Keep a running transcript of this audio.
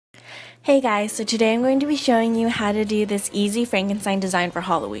Hey guys, so today I'm going to be showing you how to do this easy Frankenstein design for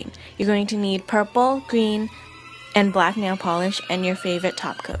Halloween. You're going to need purple, green, and black nail polish and your favorite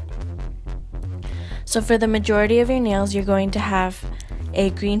top coat. So for the majority of your nails, you're going to have a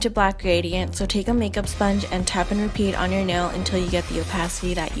green to black gradient, so take a makeup sponge and tap and repeat on your nail until you get the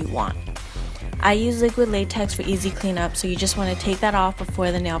opacity that you want. I use liquid latex for easy cleanup, so you just want to take that off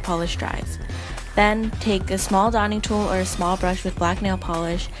before the nail polish dries. Then take a small dotting tool or a small brush with black nail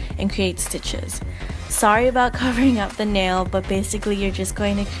polish and create stitches. Sorry about covering up the nail, but basically you're just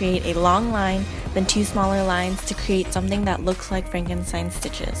going to create a long line, then two smaller lines to create something that looks like Frankenstein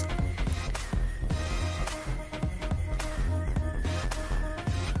stitches.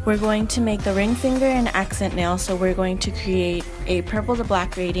 We're going to make the ring finger an accent nail, so we're going to create a purple to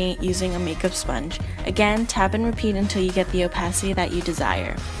black gradient using a makeup sponge. Again, tap and repeat until you get the opacity that you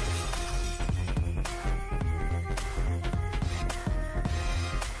desire.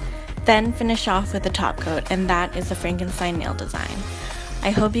 Then finish off with a top coat, and that is the Frankenstein nail design.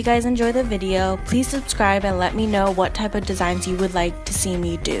 I hope you guys enjoy the video. Please subscribe and let me know what type of designs you would like to see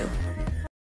me do.